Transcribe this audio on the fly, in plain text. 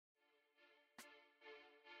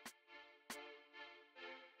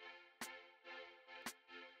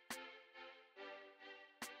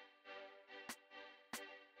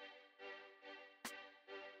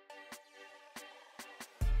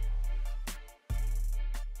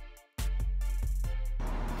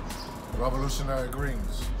Revolutionary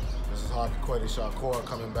greetings. This is Haki, Kweli, Shakur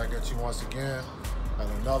coming back at you once again at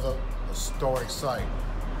another historic site.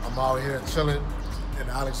 I'm out here chilling in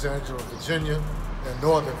Alexandria, Virginia, in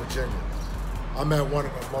Northern Virginia. I'm at one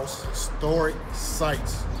of the most historic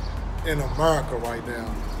sites in America right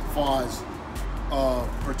now, as far as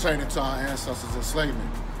pertaining to our ancestors'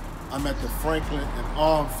 enslavement. I'm at the Franklin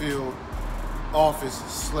Armfield office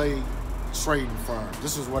slave trading firm.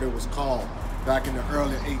 This is what it was called back in the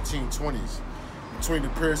early 1820s. Between the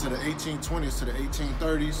periods of the 1820s to the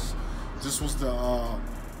 1830s, this was the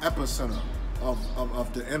epicenter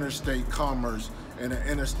of the interstate commerce and the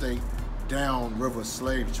interstate downriver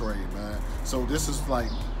slave trade, man. So this is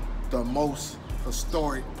like the most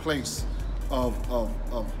historic place of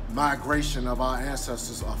migration of our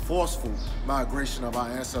ancestors, a forceful migration of our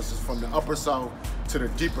ancestors from the upper south to the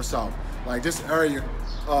deeper south. Like this area,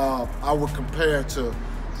 I would compare to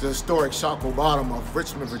the historic Shakur bottom of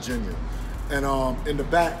Richmond, Virginia. And in the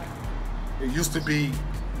back, it used to be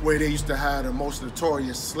where they used to have the most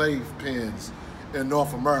notorious slave pens in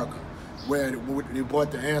North America, where they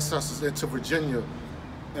brought the ancestors into Virginia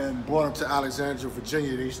and brought them to Alexandria,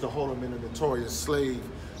 Virginia. They used to hold them in the notorious slave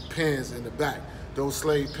pens in the back. Those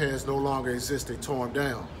slave pens no longer exist, they tore them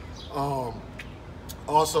down.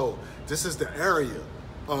 Also, this is the area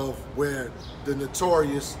of where the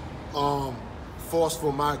notorious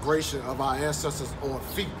forceful migration of our ancestors on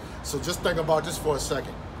feet. So just think about this for a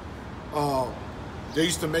second. They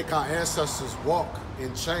used to make our ancestors walk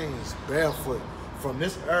in chains, barefoot, from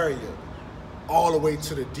this area all the way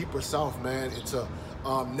to the deeper south, man, into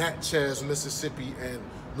Natchez, Mississippi, and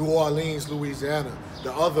New Orleans, Louisiana,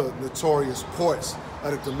 the other notorious ports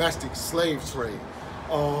of the domestic slave trade.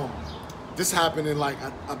 This happened in, like,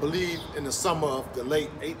 I believe in the summer of the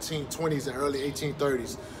late 1820s and early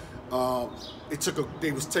 1830s.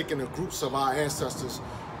 They was taking the groups of our ancestors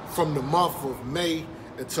from the month of May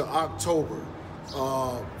until October,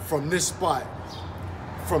 from this spot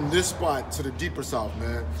to the deeper south,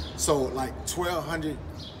 man. So like 1,200,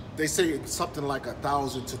 they say something like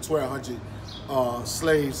 1,000 to 1,200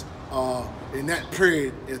 slaves in that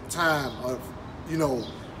period of time of, you know,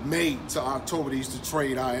 May to October. They used to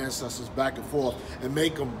trade our ancestors back and forth and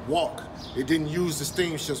make them walk. They didn't use the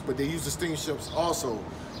steamships, but they used the steamships also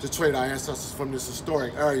to trade our ancestors from this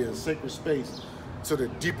historic area, sacred space, to the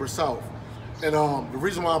deeper south. And the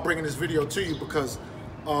reason why I'm bringing this video to you, because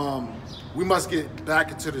we must get back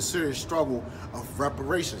into the serious struggle of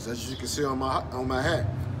reparations. As you can see on my hat,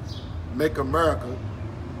 Make America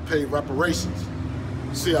Pay Reparations.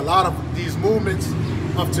 See, a lot of these movements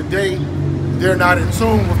of today, they're not in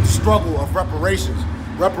tune with the struggle of reparations.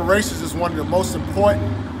 Reparations is one of the most important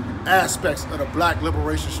aspects of the Black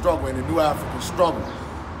liberation struggle and the New African struggle.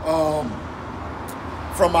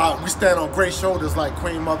 We stand on great shoulders like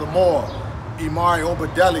Queen Mother Moore, Imari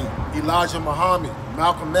Obadeli, Elijah Muhammad,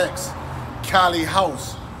 Malcolm X, Callie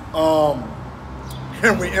House,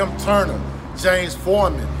 Henry M. Turner, James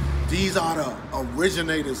Foreman. These are the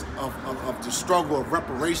originators of the struggle of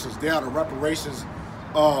reparations. They are the reparations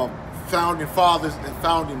founding fathers and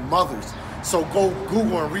founding mothers. So go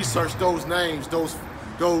Google and research those names, those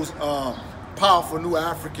powerful new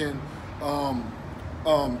African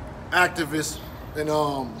activists and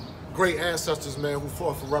great ancestors, man, who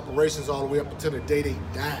fought for reparations all the way up until the day they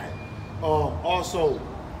died. Also,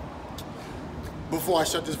 before I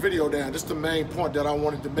shut this video down, this is the main point that I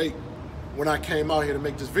wanted to make when I came out here to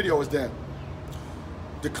make this video, is that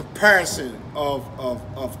the comparison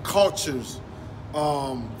of cultures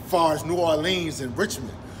far as New Orleans and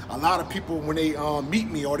Richmond. A lot of people, when they meet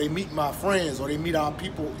me, or they meet my friends, or they meet our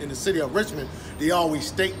people in the city of Richmond, they always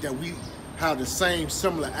state that we have the same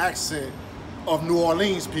similar accent of New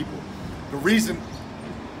Orleans people. The reason,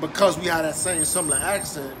 because we have that same similar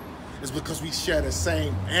accent, is because we share the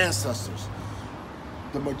same ancestors.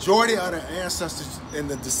 The majority of the ancestors and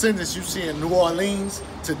the descendants you see in New Orleans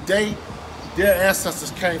today, their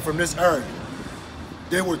ancestors came from this area.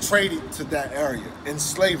 They were traded to that area in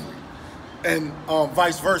slavery, and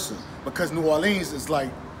vice versa, because New Orleans is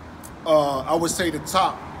like, I would say, the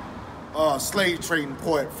top slave trading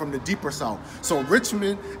port from the deeper south. So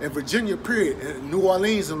Richmond and Virginia, period, and New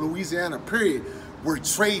Orleans and Louisiana, period, were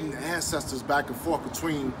trading ancestors back and forth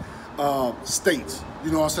between states.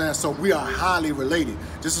 You know what I'm saying? So we are highly related.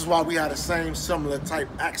 This is why we have the same similar type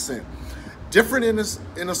accent. Different in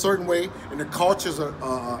a certain way, and the cultures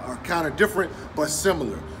are kind of different, but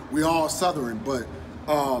similar. We all Southern, but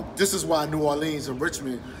this is why New Orleans and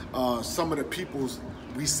Richmond, some of the peoples,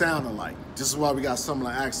 we sound alike. This is why we got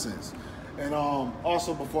similar accents. And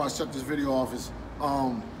also, before I shut this video off, is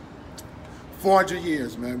 400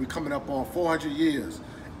 years, man. We coming up on 400 years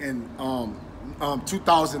in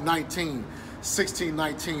 2019,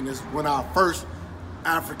 1619 is when our first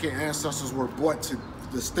African ancestors were brought to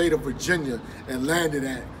the state of Virginia and landed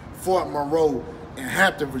at Fort Monroe in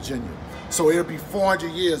Hampton, Virginia. So it'll be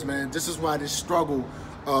 400 years, man. This is why this struggle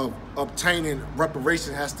of obtaining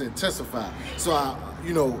reparations has to intensify. So,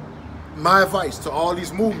 you know, my advice to all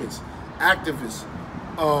these movements, activists,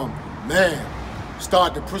 man,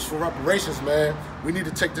 start to push for reparations, man. We need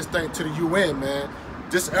to take this thing to the UN, man.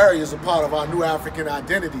 This area is a part of our new African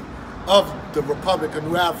identity of the Republic of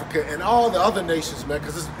New Africa and all the other nations, man,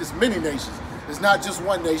 because it's many nations. It's not just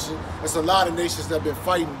one nation. It's a lot of nations that have been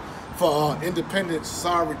fighting for independence,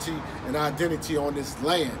 sovereignty, and identity on this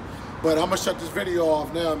land. But I'm gonna shut this video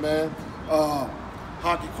off now, man.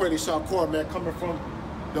 Haki, Kweli, Shakur, man, coming from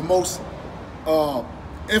the most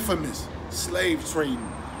infamous slave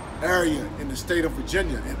trading area in the state of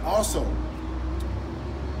Virginia. And also,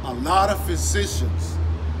 a lot of physicians,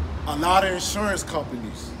 a lot of insurance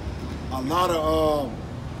companies, a lot of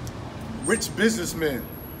rich businessmen,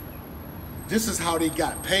 this is how they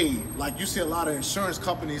got paid. Like you see a lot of insurance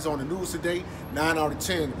companies on the news today, 9 out of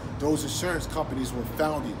 10, those insurance companies were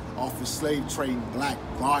founded off of slave trading black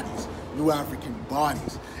bodies, new African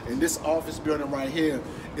bodies. And this office building right here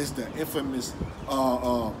is the infamous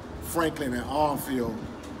Franklin and Armfield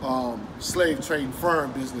slave trading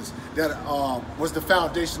firm business that was the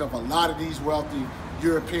foundation of a lot of these wealthy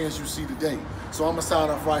Europeans you see today. So I'm gonna sign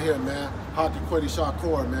off right here, man. Haki, Kweli,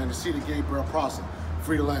 Shakur, man, the city Gabriel Prosser,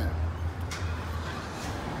 free the land.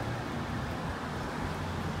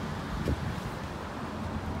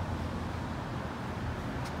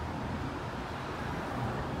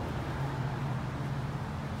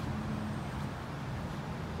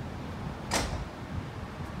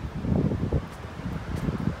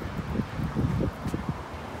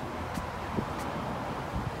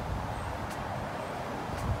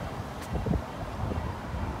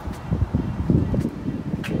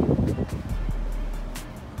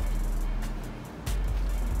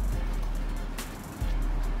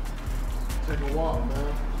 Take a walk,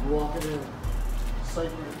 man. You're walking in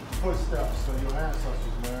sacred footsteps of your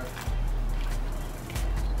ancestors, man.